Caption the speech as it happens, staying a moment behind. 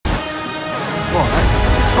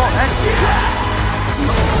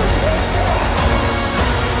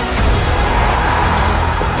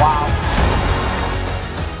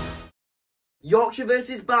Yorkshire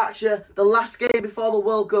versus Berkshire, the last game before the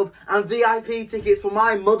World Cup, and VIP tickets for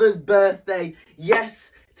my mother's birthday.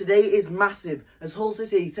 Yes, today is massive as Hull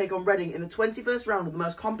City take on Reading in the 21st round of the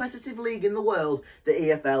most competitive league in the world, the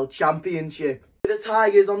EFL Championship. The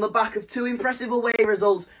Tigers on the back of two impressive away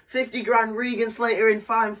results, 50 grand Regan Slater in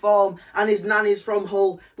fine form and his nannies from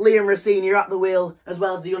Hull, Liam Roseniors at the wheel, as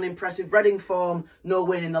well as the unimpressive Reading form, no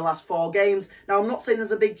win in the last 4 games. Now I'm not saying there's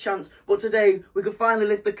a big chance, but today we could finally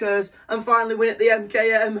lift the curse and finally win at the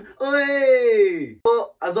MKM. Oi!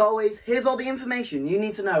 But as always, here's all the information you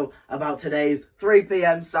need to know about today's 3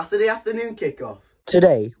 PM Saturday afternoon kickoff.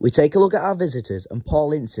 Today we take a look at our visitors and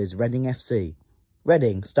Paul Ince's Reading FC.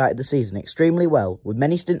 Reading started the season extremely well, with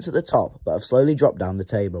many stints at the top, but have slowly dropped down the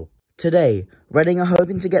table. Today, Reading are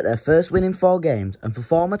hoping to get their first win in 4 games, and for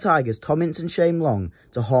former Tigers Tom Ince and Shane Long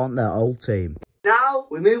to haunt their old team. Now,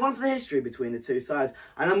 we move on to the history between the two sides,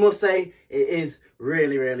 and I must say, it is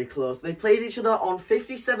really close. They've played each other on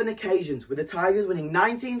 57 occasions, with the Tigers winning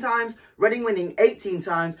 19 times, Reading winning 18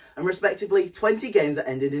 times, and respectively 20 games that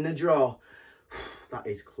ended in a draw. That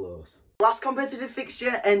is close. Last competitive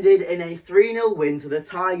fixture ended in a 3-0 win to the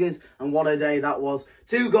Tigers, and what a day that was.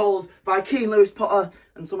 2 goals by Keane Lewis Potter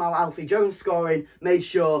and somehow Alfie Jones scoring made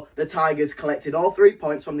sure the Tigers collected all 3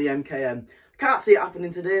 points from the MKM. Can't see it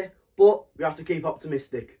happening today, but we have to keep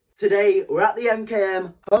optimistic. Today, we're at the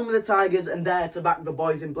MKM, home of the Tigers, and there to back the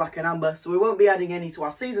boys in black and amber, so we won't be adding any to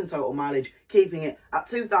our season total mileage, keeping it at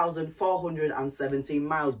 2,417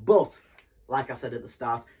 miles, but like I said at the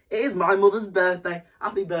start, it is my mother's birthday.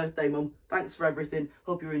 Happy birthday, Mum. Thanks for everything.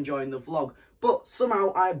 Hope you're enjoying the vlog. But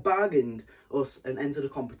somehow I bargained us and entered a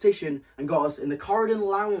competition and got us in the Corridon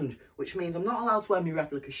Lounge, which means I'm not allowed to wear my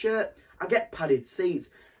replica shirt. I get padded seats.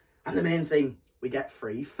 And the main thing, we get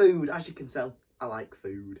free food. As you can tell, I like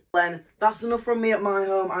food. Then, that's enough from me at my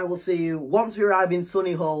home. I will see you once we arrive in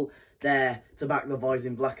sunny Hull, there to back the boys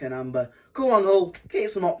in black and amber. Come on, Hull. Keep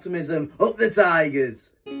some optimism. Up the Tigers.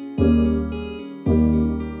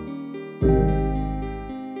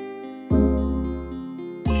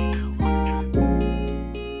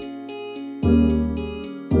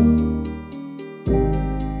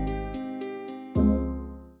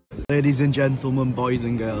 Ladies and gentlemen, boys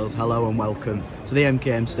and girls, hello and welcome to the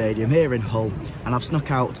MKM Stadium here in Hull, and I've snuck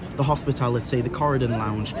out the hospitality, the Corridon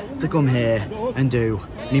Lounge, to come here and do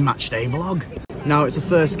my Matchday vlog. Now it's the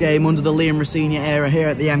first game under the Liam Roseniors era here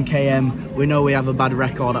at the MKM. We know we have a bad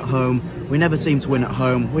record at home. We never seem to win at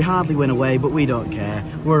home. We hardly win away, but we don't care.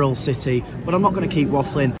 We're Hull City, but I'm not going to keep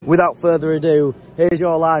waffling. Without further ado, here's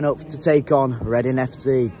your lineup to take on Reading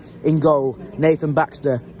FC. In goal, Nathan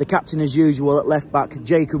Baxter, the captain as usual at left back,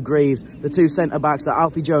 Jacob Greaves, the 2 centre backs are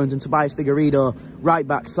Alfie Jones and Tobias Figueiredo, right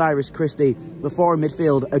back Cyrus Christie, the 4 in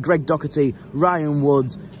midfield are Greg Doherty, Ryan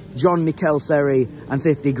Woods, John Mikel Seri and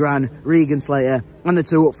 50 grand Regan Slater, and the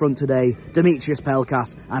 2 up front today, Demetrius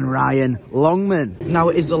Pelkas and Ryan Longman. Now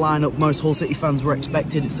it is the lineup most Hull City fans were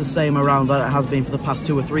expected. It's the same around that it has been for the past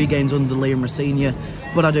 2 or 3 games under Liam Roseniors,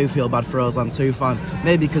 but I do feel bad for Ozan Tufan,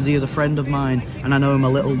 maybe because he is a friend of mine and I know him a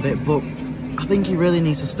little bit, but I think he really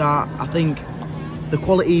needs to start. I think the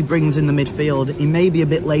quality he brings in the midfield, he may be a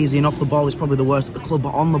bit lazy and off the ball is probably the worst at the club,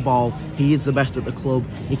 but on the ball, he is the best at the club.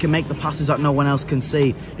 He can make the passes that no one else can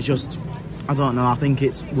see. It's just, I don't know, I think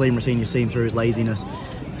it's Liam Roseniors seeing through his laziness.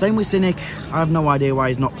 Same with Cynic, I have no idea why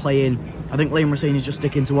he's not playing. I think Liam Roseniors just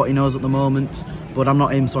sticking to what he knows at the moment, but I'm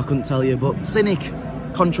not him so I couldn't tell you. But Cynic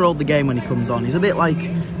controlled the game when he comes on. He's a bit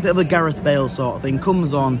of a Gareth Bale sort of thing,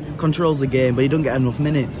 comes on, controls the game, but he doesn't get enough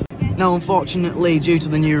minutes. Now unfortunately, due to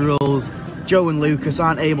the new rules, Joe and Lucas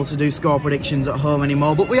aren't able to do score predictions at home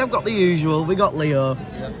anymore, but we have got the usual. We got Leo.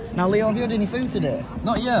 Yep. Now, Leo, have you had any food today?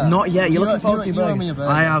 Not yet. Not yet. You're looking forward to your burger? burger?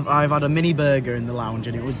 I've had a mini burger in the lounge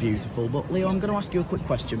and it was beautiful. But Leo, I'm going to ask you a quick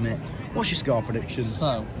question, mate. What's your score prediction?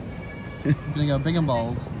 So, I'm going to go big and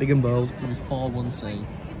bold. Big and bold. It's going to be 4-1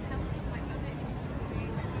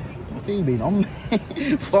 What have you been on,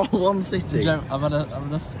 mate? 4-1 City. I've had a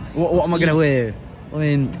what am I going to wear? I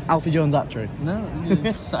mean, Alfie Jones hat-trick. No,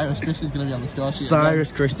 Cyrus Christie's going to be on the score sheet.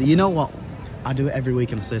 Cyrus Christie. You know what? I do it every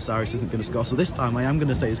week and I say Cyrus isn't going to score. So this time I am going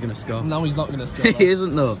to say he's going to score. No, he's not going to score. He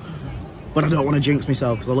isn't though. But I don't want to jinx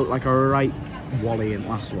myself because I look like a right Wally in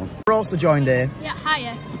last one. We're also joined here. Yeah,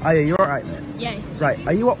 hiya. Hiya, you alright mate? Yeah. Right,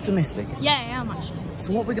 are you optimistic? Yeah, I am actually.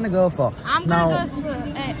 So what are we going to go for? I'm going to go for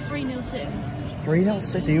 3-0 City. 3-0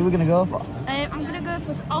 City, who are we going to go for? I'm going to go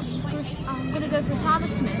for I'm going to go for Tyler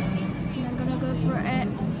Smith. And I'm going to go for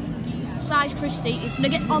Cyrus Christie. He's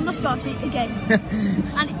going to get on the score sheet again.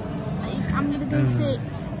 And I'm going to go to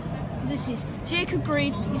This is Jacob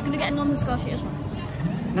Greaves. He's going to get an on the score sheet as well.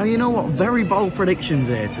 Now, you know what? Very bold predictions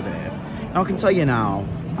here today. Now, I can tell you now,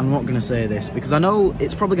 I'm not going to say this because I know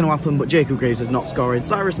it's probably going to happen, but Jacob Greaves is not scoring.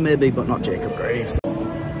 Cyrus maybe, but not Jacob Greaves.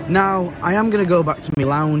 Now, I am going to go back to my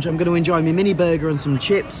lounge. I'm going to enjoy my mini burger and some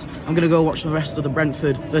chips. I'm going to go watch the rest of the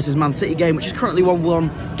Brentford versus Man City game, which is currently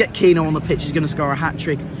 1-1. Get Keno on the pitch. He's going to score a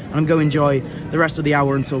hat-trick. And I'm going to enjoy the rest of the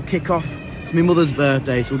hour until kick-off. It's my mother's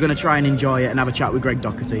birthday, so we're going to try and enjoy it and have a chat with Greg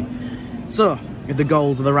Doherty. So, if the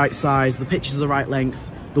goals are the right size, the pitches are the right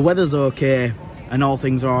length, the weather's okay, and all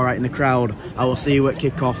things are alright in the crowd, I will see you at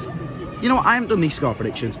kick-off. You know what? I haven't done these score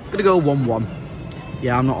predictions. I'm going to go 1-1.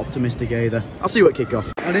 Yeah, I'm not optimistic either. I'll see you at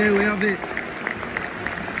kick-off. And here we have it.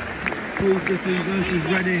 Hull City versus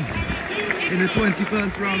Reading in the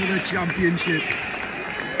 21st round of the Championship.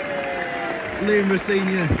 Liam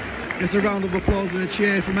Roseniors gets a round of applause and a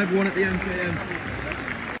cheer from everyone at the MKM.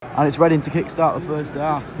 And it's Reading to kickstart the first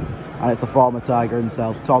half. And it's the former Tiger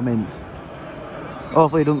himself, Tom Ince.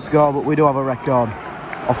 Hopefully he doesn't score, but we do have a record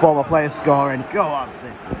of former players scoring. Go on, City.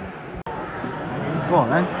 Go on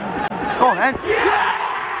then. Go on then.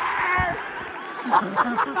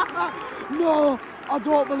 No, I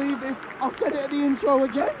don't believe this. I've said it at the intro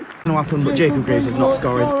again. It's going to happen, but Jacob Greaves is not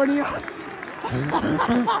scoring.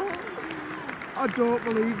 I don't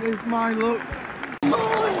believe this, my luck.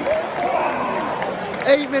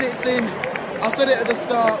 8 minutes in, I said it at the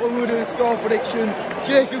start when we were doing score predictions.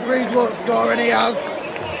 Jacob Greaves won't score, and he has.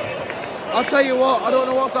 I'll tell you what, I don't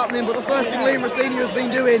know what's happening, but the first thing Liam Roseniors has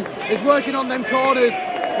been doing is working on them corners.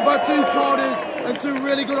 We've had 2 corners and 2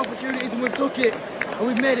 really good opportunities, and we've took it, and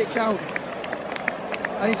we've made it count.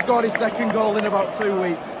 And he scored his second goal in about 2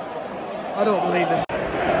 weeks. I don't believe it.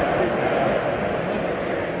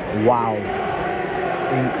 Wow.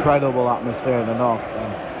 Incredible atmosphere in the North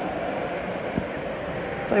Stand.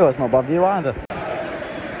 Tell you what, it's not bad view either.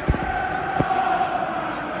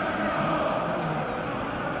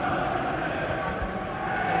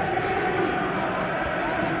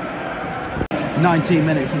 "19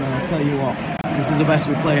 minutes and I'll tell you what, this is the best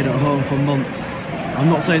we've played at home for months. I'm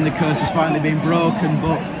not saying the curse has finally been broken,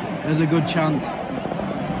 but there's a good chance.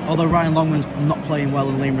 Although Ryan Longman's not playing well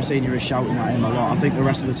and Liam Roseniors is shouting at him a lot, I think the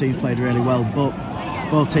rest of the team's played really well, but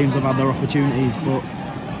both teams have had their opportunities. But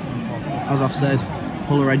as I've said,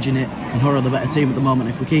 Hull are edging it and Hull are the better team at the moment.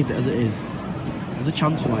 If we keep it as it is, there's a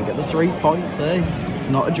chance we might get the 3 points, eh? It's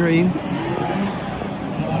not a dream,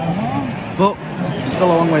 but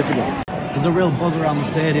still a long way to go. There's a real buzz around the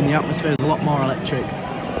stadium, the atmosphere is a lot more electric.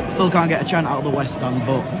 Still can't get a chant out of the West Stand,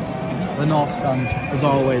 but the North Stand, as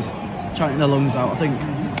always, chanting their lungs out. I think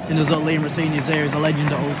Liam Roseniors here is a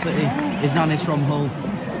legend at Hull City. His nan is from Hull.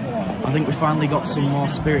 I think we finally got some more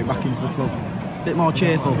spirit back into the club. A bit more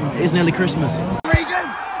cheerful. It is nearly Christmas. Regan!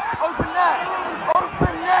 Open net!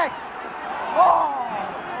 Open net! Oh!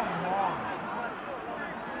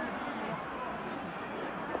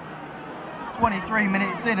 23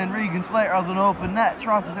 minutes in and Regan Slater has an open net,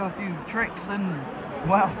 tries to do a few tricks and,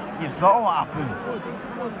 well, you saw what happened.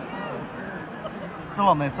 Still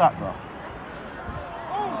on the attack though.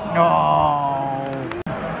 Oh,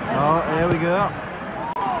 here we go.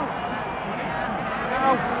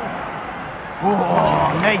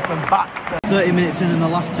 Oh, Nathan Baxter. 30 minutes in and the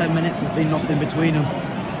last 10 minutes has been nothing between them.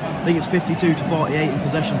 I think it's 52 to 48 in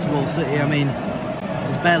possession to Hull City. I mean,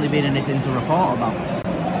 there's barely been anything to report about.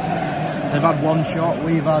 They've had 1 shot,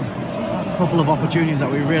 we've had a couple of opportunities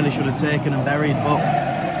that we really should have taken and buried, but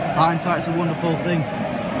hindsight's a wonderful thing.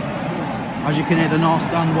 As you can hear the North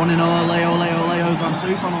Stand wanting ole, ole, ole, Ozan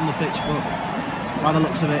Tufan on the pitch, but by the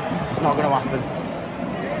looks of it, it's not going to happen.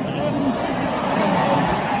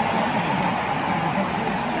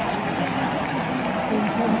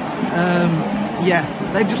 Yeah,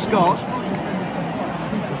 they've just scored.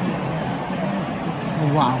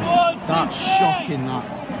 Wow, that's shocking, that.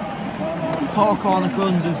 Poor corner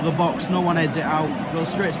comes into the box, no one heads it out, goes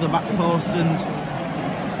straight to the back post, and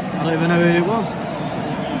I don't even know who it was.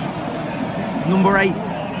 Number 8,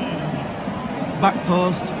 back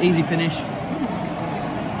post, easy finish,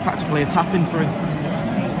 practically a tap-in for him.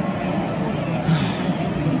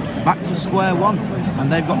 Back to square one, and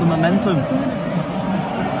they've got the momentum.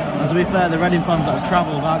 And to be fair, the Reading fans that have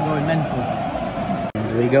travelled aren't going mental.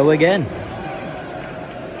 And we go again.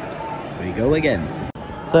 We go again.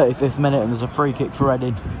 35th minute and there's a free kick for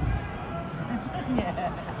Reading.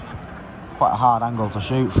 Quite a hard angle to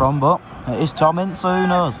shoot from, but it is Tom Ince, so who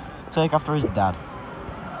knows? Take after his dad.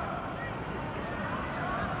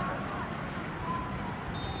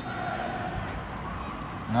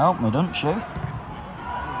 Nope, we don't shoot.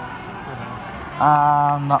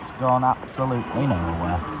 And that's gone absolutely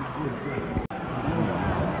nowhere.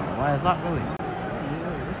 Where's that going?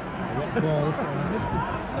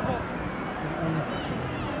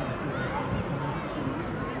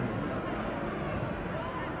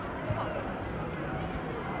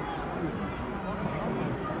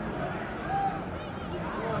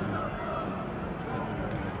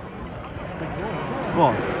 Go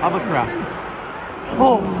on, have a crack.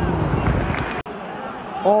 Oh!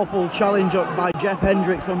 Awful challenge up by Jeff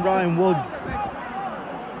Hendricks on Ryan Woods.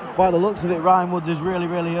 By the looks of it, Ryan Woods is really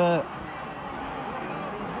hurt.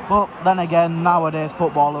 But then again, nowadays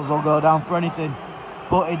footballers will go down for anything.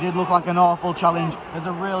 But it did look like an awful challenge. There's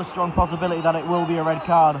a really strong possibility that it will be a red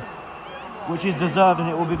card, which is deserved, and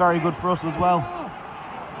it will be very good for us as well.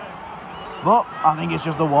 But I think it's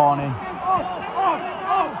just a warning.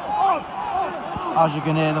 As you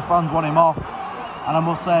can hear, the fans want him off, and I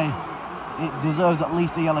must say, it deserves at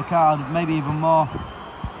least a yellow card, maybe even more.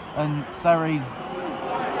 And Seri's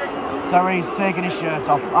taking his shirt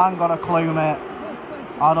off. I ain't got a clue, mate.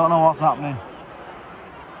 I don't know what's happening.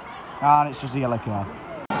 And it's just a yellow card.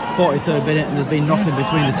 43rd minute, and there's been nothing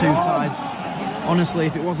between the two sides. Honestly,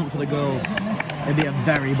 if it wasn't for the goals, it'd be a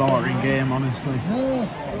very boring game, honestly.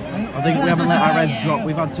 I think we haven't let our heads drop.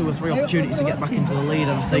 We've had 2 or 3 opportunities to get back into the lead,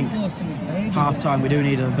 and I think half-time we do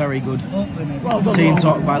need a very good team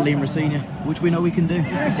talk by Liam Roseniors, which we know we can do.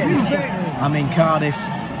 I mean, Cardiff,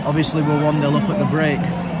 obviously we're 1-0 up at the break,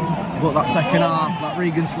 but that second half, that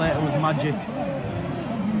Regan Slater was magic.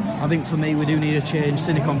 I think for me, we do need a change.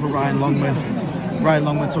 Cynic on for Ryan Longman. Ryan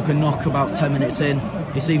Longman took a knock about 10 minutes in.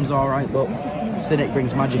 He seems alright, but Cynic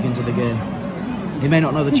brings magic into the game. He may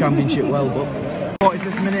not know the championship well, but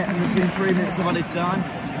 45th minute, and there's been 3 minutes of added time.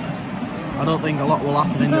 I don't think a lot will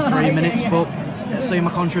happen in the 3 minutes, but it seems I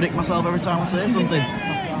contradict myself every time I say something.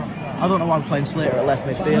 I don't know why I'm playing Slater at left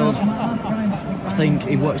midfield. I think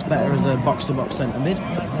he works better as a box-to-box centre mid.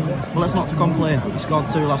 But let's not to complain. He scored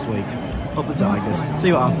 2 last week. Up the Tigers. See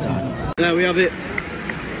you at half-time. There we have it.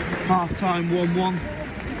 Half-time 1-1.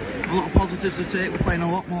 A lot of positives to take. We're playing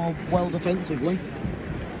a lot more well defensively.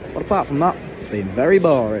 But apart from that, it's been very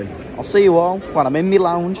boring. I'll see you all when I'm in my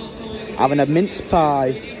lounge having a mince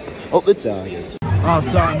pie up the Tigers.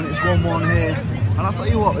 Half-time, and it's 1-1 here. And I'll tell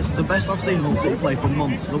you what, this is the best I've seen Hull City play for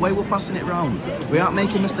months. The way we're passing it round. We aren't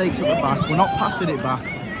making mistakes at the back. We're not passing it back.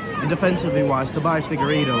 And defensively wise, Tobias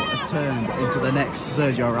Figueiredo has turned into the next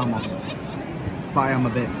Sergio Ramos. But I am a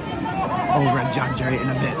bit over-exaggerating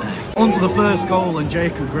a bit there. On to the first goal, and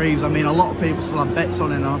Jacob Greaves. I mean, a lot of people still have bets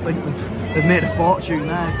on him. I think they've made a fortune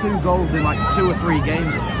there. 2 goals in like 2 or 3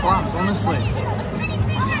 games. It's class, honestly.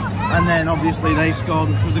 And then obviously they scored,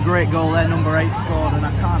 which was a great goal there. Number 8 scored, and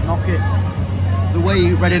I can't knock it. The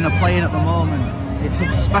way Reading are playing at the moment, it's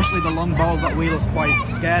especially the long balls that we look quite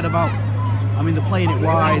scared about. I mean, they're playing it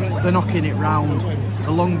wide, they're knocking it round.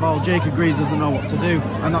 The long ball, Jacob Greaves doesn't know what to do,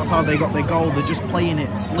 and that's how they got their goal. They're just playing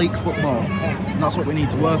it sleek football, and that's what we need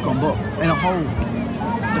to work on. But in a whole,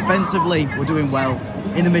 defensively, we're doing well.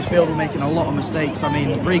 In the midfield, we're making a lot of mistakes. I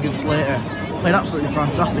mean, Regan Slater played absolutely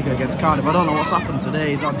fantastic against Cardiff. I don't know what's happened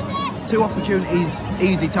today. He's had 2 opportunities,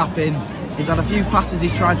 easy tap in. He's had a few passes,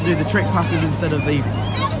 he's tried to do the trick passes instead of the,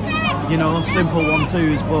 you know, simple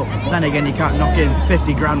 1-2s, but then again, you can't knock in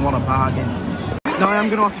 50 grand, what a bargain. Now I am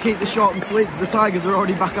going to have to keep this short and sweet because the Tigers are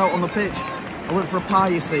already back out on the pitch. I went for a pie,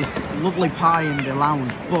 you see, lovely pie in the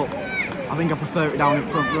lounge, but I think I prefer it down in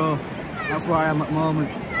front row. That's where I am at the moment.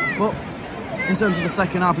 But in terms of the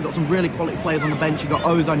second half, we've got some really quality players on the bench. You've got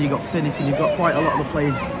Ozan, you've got Cynic, and you've got quite a lot of the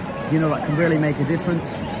players, you know, that can really make a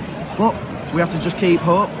difference. But we have to just keep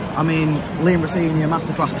hope. I mean, Liam Roseniors,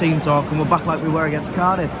 masterclass team talk, and we're back like we were against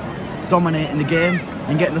Cardiff, dominating the game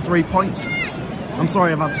and getting the 3 points. I'm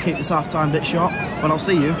sorry I've had to keep this half-time bit short, but I'll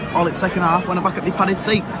see you all in second half when I'm back at the padded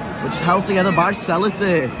seat, which is held together by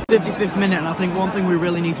Selity. 55th minute, and I think one thing we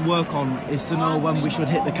really need to work on is to know when we should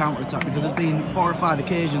hit the counter-attack, because there's been 4 or 5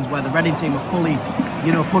 occasions where the Reading team are fully,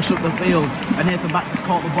 you know, pushed up the field, and Nathan Baxter's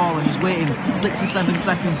caught the ball and he's waiting 6 or 7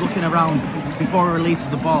 seconds looking around before he releases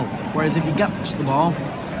the ball. Whereas if you get the ball,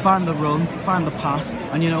 find the run, find the pass,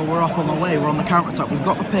 and you know, we're off on the way, we're on the counter-attack. We've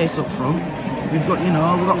got the pace up front, we've got, you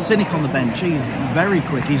know, we've got Cynic on the bench, he's very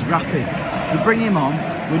quick, he's rapid. We bring him on,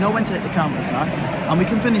 we know when to hit the counter-attack, and we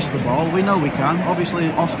can finish the ball, we know we can. Obviously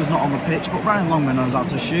Oscar's not on the pitch, but Ryan Longman knows how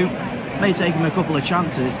to shoot. May take him a couple of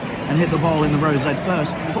chances and hit the ball in the rose head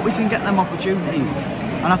first, but we can get them opportunities.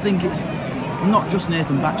 And I think it's not just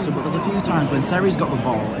Nathan Baxter, but there's a few times when Seri's got the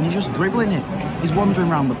ball and he's just dribbling it. He's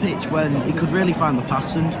wandering around the pitch when he could really find the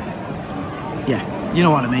pass, and yeah, you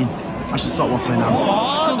know what I mean. I should stop waffling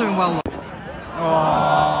now. Still doing well though.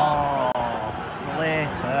 Oh,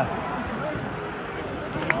 Slater.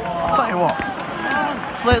 I'll tell you what,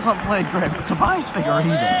 Slate's not played great, but Tobias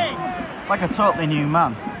Figueiredo, it's like a totally new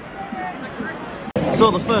man.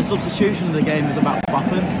 So the first substitution of the game is about to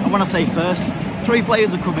happen. And when I say first, 3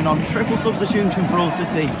 players are coming on. Triple substitution for Hull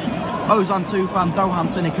City. Ozan Tufan, Dohan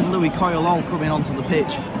Sinek and Louis Coyle all coming onto the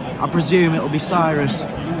pitch. I presume it'll be Cyrus,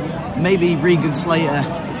 maybe Regan Slater,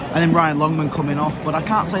 and then Ryan Longman coming off. But I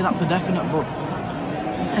can't say that for definite, but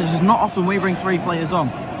it's just not often we bring 3 players on.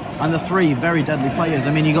 And the 3 very deadly players.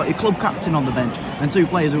 I mean, you got your club captain on the bench and 2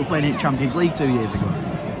 players who were playing in Champions League 2 years ago.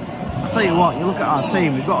 I tell you what, you look at our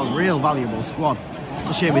team, we've got a real valuable squad. It's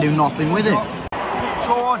a shame we do nothing with it. Go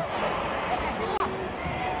on.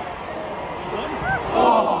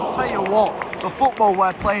 Oh, I'll tell you what, the football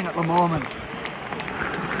we're playing at the moment,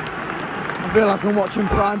 I feel like I'm watching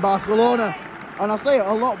prime Barcelona. And I say it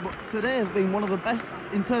a lot, but today has been one of the best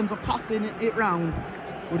in terms of passing it round.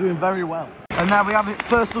 We're doing very well. And now we have it,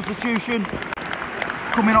 first substitution.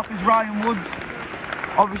 Coming off is Ryan Woods.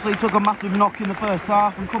 Obviously took a massive knock in the first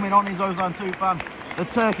half, and coming on is Ozan Tufan, the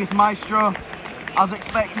Turkish maestro, as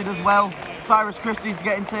expected as well. Cyrus Christie's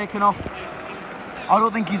getting taken off. I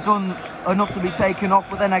don't think he's done enough to be taken off,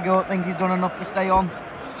 but then I don't think he's done enough to stay on.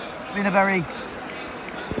 It's been a very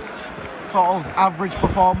sort of average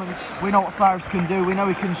performance. We know what Cyrus can do, we know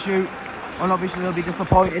he can shoot, and obviously they'll be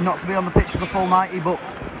disappointed not to be on the pitch for the full 90, but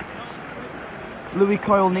Louis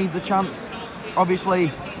Coyle needs a chance.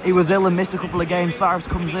 Obviously he was ill and missed a couple of games. Cyrus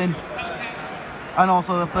comes in, and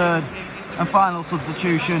also the third and final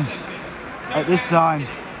substitution at this time,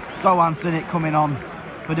 Dohan Sinek coming on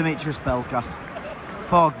for Dimitris Pelkas.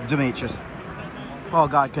 Poor Dimitris, poor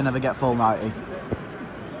guy can never get full 90,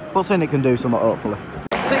 but Sinek can do something hopefully.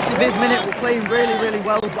 65th minute, we're playing really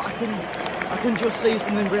well, but I can just see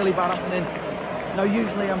something really bad happening. Now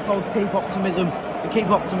usually I'm told to keep optimism, to keep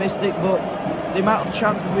optimistic, but the amount of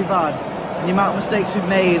chances we've had and the amount of mistakes we've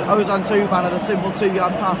made. Ozan Tufan had a simple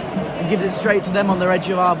 2-yard pass and gives it straight to them on their edge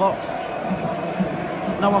of our box.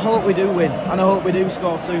 Now I hope we do win and I hope we do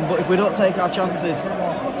score soon, but if we don't take our chances,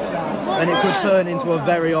 then it could turn into a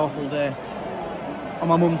very awful day. On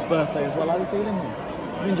my mum's birthday as well. How are you feeling, Mum?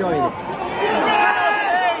 You enjoying it?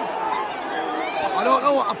 I don't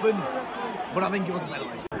know what happened, but I think it was a better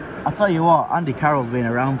way. I tell you what, Andy Carroll's been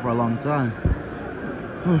around for a long time.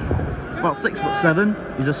 He's about 6'7",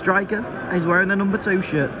 he's a striker, and he's wearing the number 2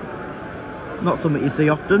 shirt. Not something you see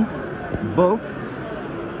often, but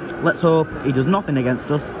let's hope he does nothing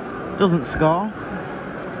against us, doesn't score,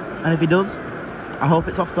 and if he does, I hope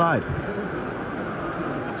it's offside.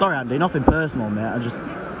 Sorry Andy, nothing personal mate,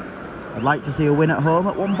 I'd like to see a win at home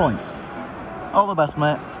at one point. All the best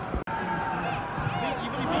mate.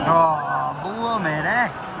 Oh, blooming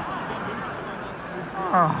heck.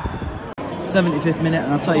 Oh. 75th minute,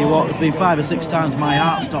 and I'll tell you what, there's been 5 or 6 times my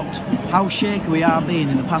heart stopped. How shaky we are being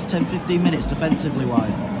in the past 10-15 minutes defensively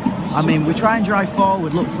wise. I mean, we try and drive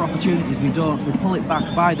forward, look for opportunities, we don't. We pull it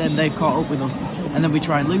back, by then they've caught up with us, and then we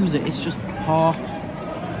try and lose it. It's just poor.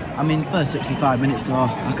 I mean, first 65 minutes though,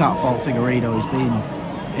 I can't fault Figueiredo. He's been,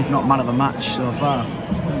 if not man of the match so far.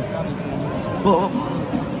 But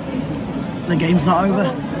the game's not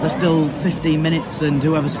over. There's still 15 minutes, and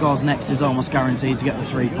whoever scores next is almost guaranteed to get the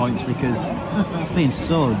 3 points, because it's been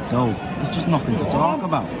so dull. There's just nothing to talk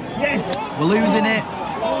about. We're losing it.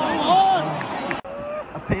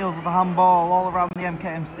 Appeals of a handball all around the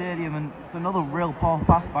MKM Stadium, and it's another real poor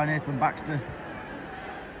pass by Nathan Baxter.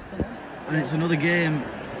 And it's another game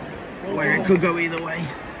where it could go either way.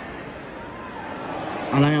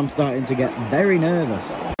 And I am starting to get very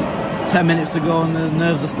nervous. 10 minutes to go and the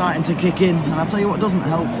nerves are starting to kick in, and I'll tell you what doesn't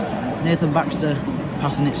help, Nathan Baxter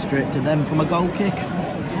passing it straight to them from a goal kick.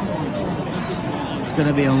 It's going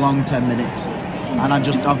to be a long 10 minutes, and I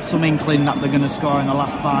just have some inkling that they're going to score in the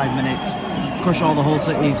last 5 minutes, crush all the Hull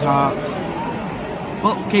City's hearts.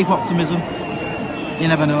 But keep optimism, you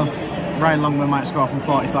never know, Ryan Longman might score from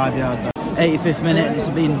 45 yards. 85th minute, it's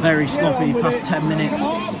been very sloppy past 10 minutes,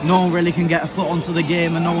 no one really can get a foot onto the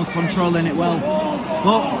game and no one's controlling it well.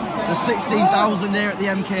 But there's 16,000 here at the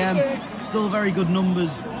MKM, still very good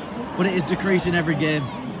numbers, but it is decreasing every game.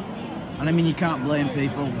 And I mean, you can't blame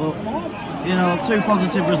people, but you know, 2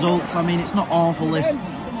 positive results. I mean, it's not awful this.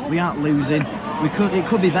 We aren't losing. It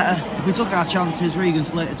could be better. If we took our chances, Regan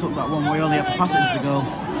Slater took that one where we only had to pass it into the goal.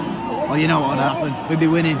 Well, you know what would happen, we'd be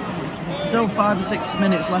winning. Still 5 or 6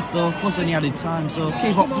 minutes left though, plus any added time, so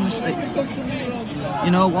keep optimistic.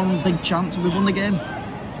 You know, one big chance and we've won the game.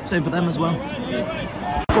 Same for them as well.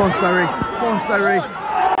 Go on, Surrey. Go on, Surrey.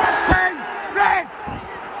 Red!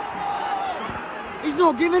 He's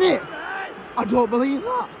not giving it. I don't believe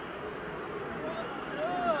that.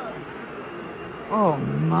 Oh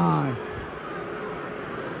my.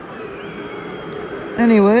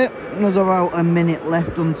 Anyway, there's about a minute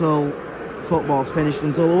left until football's finished,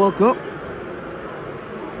 until the World Cup.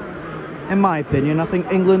 In my opinion, I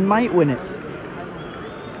think England might win it.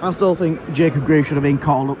 I still think Jacob Greaves should have been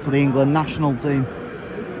called up to the England national team.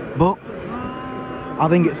 But I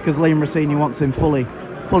think it's because Liam Roseniors wants him fully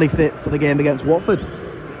fit for the game against Watford.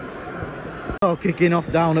 So kicking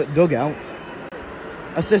off down at dugout.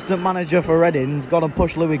 Assistant manager for Reading's got to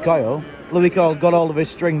push Louis Coyle. Louis Coyle's got all of his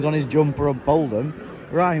strings on his jumper and pulled them.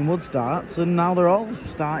 Ryan Wood starts, and now they're all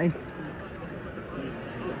starting.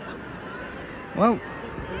 Well,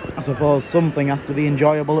 I suppose something has to be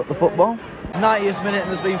enjoyable at the football. 90th minute, and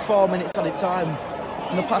there's been 4 minutes added time.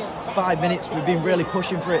 In the past 5 minutes, we've been really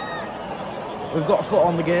pushing for it. We've got a foot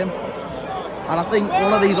on the game. And I think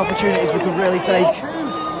one of these opportunities we could really take.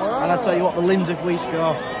 And I tell you what, the limbs if we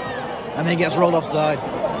score. And then he gets rolled offside.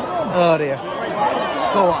 Oh dear.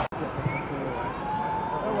 Go on.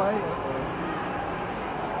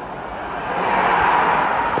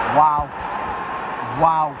 Wow.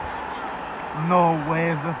 Wow. No way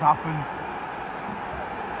has this happened.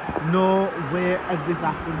 No way has this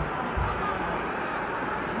happened.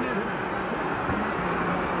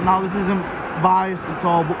 Now this isn't biased at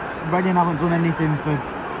all, but Reading haven't done anything for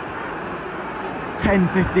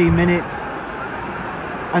 10-15 minutes.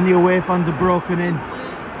 And the away fans are broken in.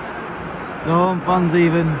 The home fans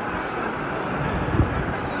even.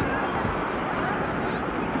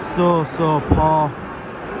 So poor.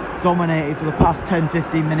 Dominated for the past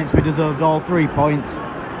 10-15 minutes. We deserved all 3 points.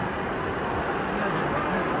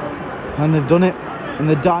 And they've done it. In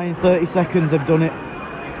the dying 30 seconds they've done it.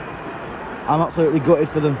 I'm absolutely gutted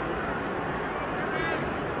for them.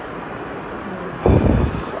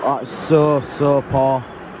 Oh, it's so poor.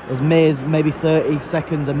 There's maybe 30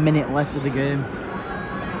 seconds, a minute left of the game.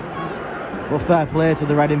 But fair play to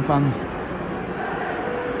the Reading fans.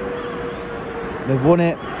 They've won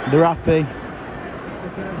it, they're happy.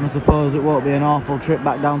 And I suppose it won't be an awful trip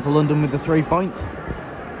back down to London with the 3 points.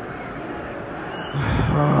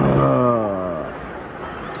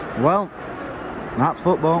 Well, that's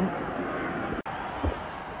football.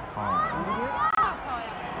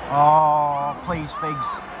 Oh, please, Figs.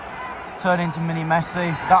 Turn into mini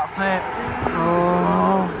Messi. That's it.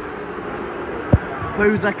 Oh.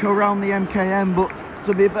 Booze echo around the MKM, but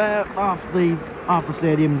to be fair, half the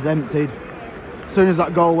stadium's emptied. As soon as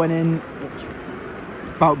that goal went in, it's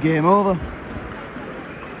about game over.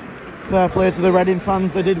 Fair play to the Reading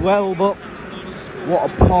fans, they did well, but what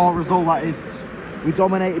a poor result that is. We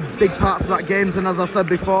dominated big parts of that game, and as I said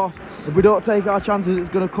before, if we don't take our chances, it's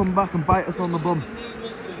going to come back and bite us on the bum.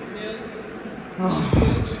 Oh.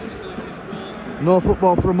 No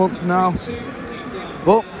football for a month now,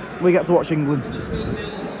 but we get to watch England.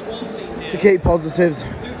 To keep positives,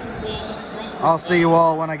 I'll see you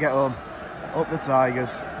all when I get home. Up the Tigers.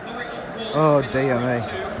 Oh dear me.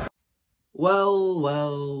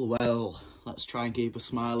 Well, let's try and keep a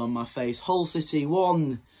smile on my face. Hull City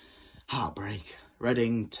 1, heartbreak.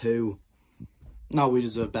 Reading 2. No, we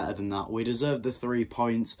deserve better than that. We deserve the 3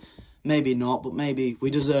 points. Maybe not, but maybe we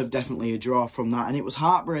deserve definitely a draw from that. And it was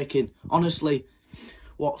heartbreaking. Honestly,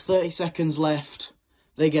 what, 30 seconds left.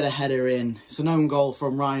 They get a header in. It's an own goal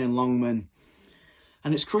from Ryan Longman.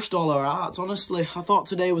 And it's crushed all our hearts, honestly. I thought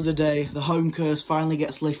today was a day. The home curse finally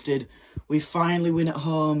gets lifted. We finally win at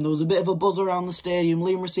home. There was a bit of a buzz around the stadium.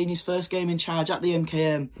 Liam Roseniors' first game in charge at the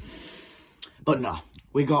MKM. But no,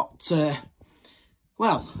 we got,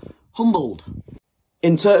 well, humbled.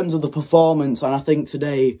 In terms of the performance, and I think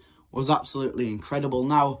today was absolutely incredible.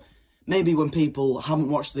 Now, maybe when people haven't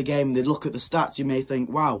watched the game, they'd look at the stats, you may think,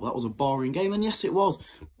 wow, that was a boring game. And yes, it was.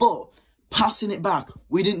 But passing it back,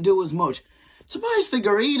 we didn't do as much. Tobias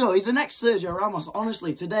Figueiredo, he's the next Sergio Ramos.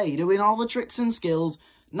 Honestly, today, doing all the tricks and skills.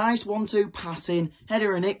 Nice 1-2 passing,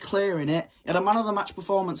 headering it, clearing it. He had a man of the match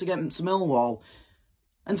performance against Millwall.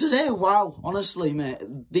 And today, wow, honestly, mate,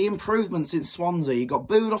 the improvement since Swansea. He got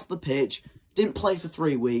booed off the pitch, didn't play for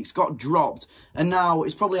 3 weeks, got dropped, and now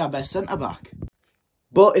he's probably our best centre-back.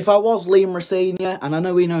 But if I was Liam Roseniors, and I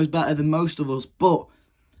know he knows better than most of us, but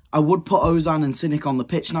I would put Ozan and Sinek on the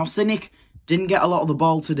pitch. Now, Sinek didn't get a lot of the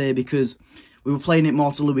ball today because we were playing it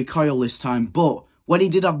more to Louis Coyle this time, but when he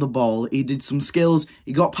did have the ball, he did some skills,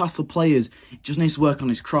 he got past the players. He just needs to work on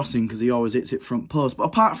his crossing because he always hits it front post. But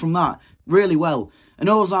apart from that, really well. And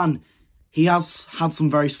Ozan, he has had some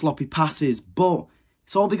very sloppy passes, but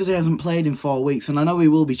it's all because he hasn't played in 4 weeks. And I know he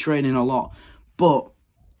will be training a lot, but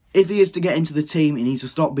if he is to get into the team, he needs to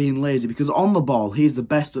stop being lazy, because on the ball, he's the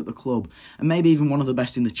best at the club, and maybe even one of the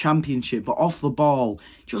best in the Championship, but off the ball,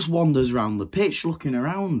 just wanders around the pitch looking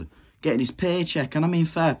around. getting his paycheck. And I mean,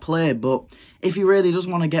 fair play, but if he really does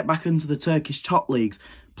want to get back into the Turkish top leagues,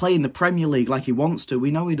 play in the Premier League like he wants to,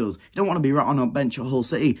 we know he does. He don't want to be right on a bench at Hull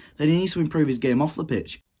City, then he needs to improve his game off the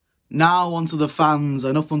pitch. Now onto the fans,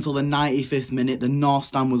 and up until the 95th minute, the North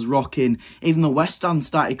Stand was rocking. Even the West Stand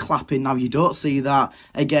started clapping. Now you don't see that.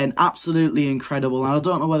 Again, absolutely incredible. And I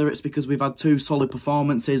don't know whether it's because we've had 2 solid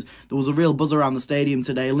performances. There was a real buzz around the stadium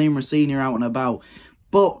today. Liam Roseniors out and about.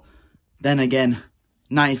 But then again,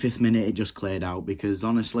 95th minute, it just cleared out, because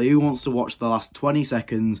honestly, who wants to watch the last 20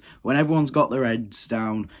 seconds when everyone's got their heads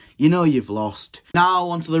down? You know you've lost. Now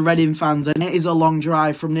onto the Reading fans, and it is a long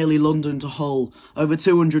drive from nearly London to Hull. Over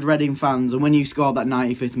 200 Reading fans, and when you scored that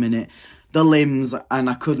 95th minute, the limbs, and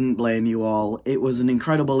I couldn't blame you all. It was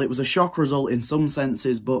a shock result in some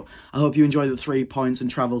senses, but I hope you enjoy the 3 points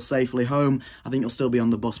and travel safely home. I think you'll still be on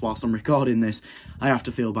the bus whilst I'm recording this. I have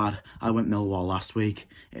to feel bad. I went Millwall last week.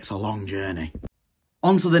 It's a long journey.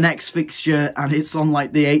 On to the next fixture, and it's on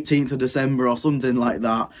like the 18th of December or something like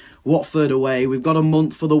that. Watford away. We've got a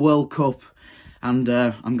month for the World Cup, and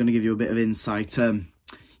I'm going to give you a bit of insight.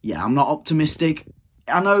 Yeah, I'm not optimistic.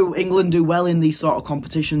 I know England do well in these sort of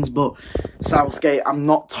competitions, but Southgate, I'm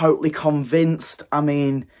not totally convinced. I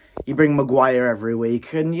mean, you bring Maguire every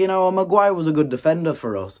week, and, you know, Maguire was a good defender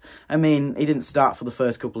for us. I mean, he didn't start for the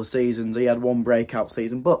first couple of seasons. He had one breakout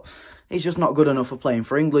season, but he's just not good enough for playing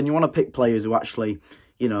for England. You want to pick players who actually,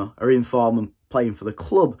 you know, are in form and playing for the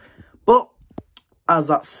club. But, as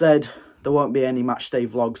that said, there won't be any matchday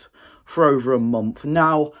vlogs for over a month.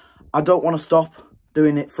 Now, I don't want to stop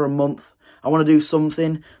doing it for a month. I want to do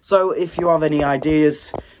something. So, if you have any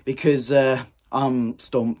ideas, because I'm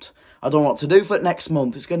stumped. I don't know what to do for next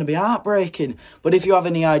month. It's going to be heartbreaking. But if you have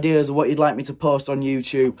any ideas of what you'd like me to post on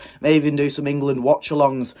YouTube, maybe even do some England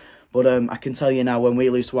watch-alongs. But I can tell you now, when we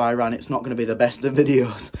lose to Iran, it's not going to be the best of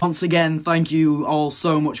videos. Once again, thank you all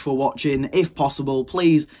so much for watching. If possible,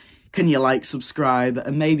 please, can you like, subscribe,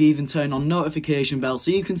 and maybe even turn on notification bell so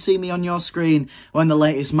you can see me on your screen when the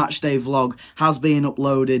latest matchday vlog has been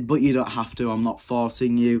uploaded. But you don't have to. I'm not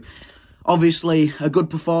forcing you. Obviously, a good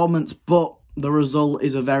performance, but the result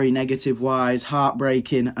is a very negative wise,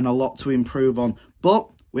 heartbreaking, and a lot to improve on. But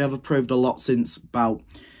we have improved a lot since about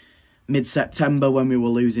mid-September when we were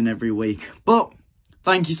losing every week. But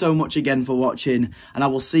thank you so much again for watching, and I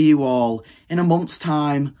will see you all in a month's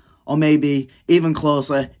time, or maybe even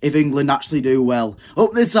closer if England actually do well.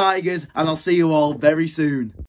 Up the Tigers, and I'll see you all very soon.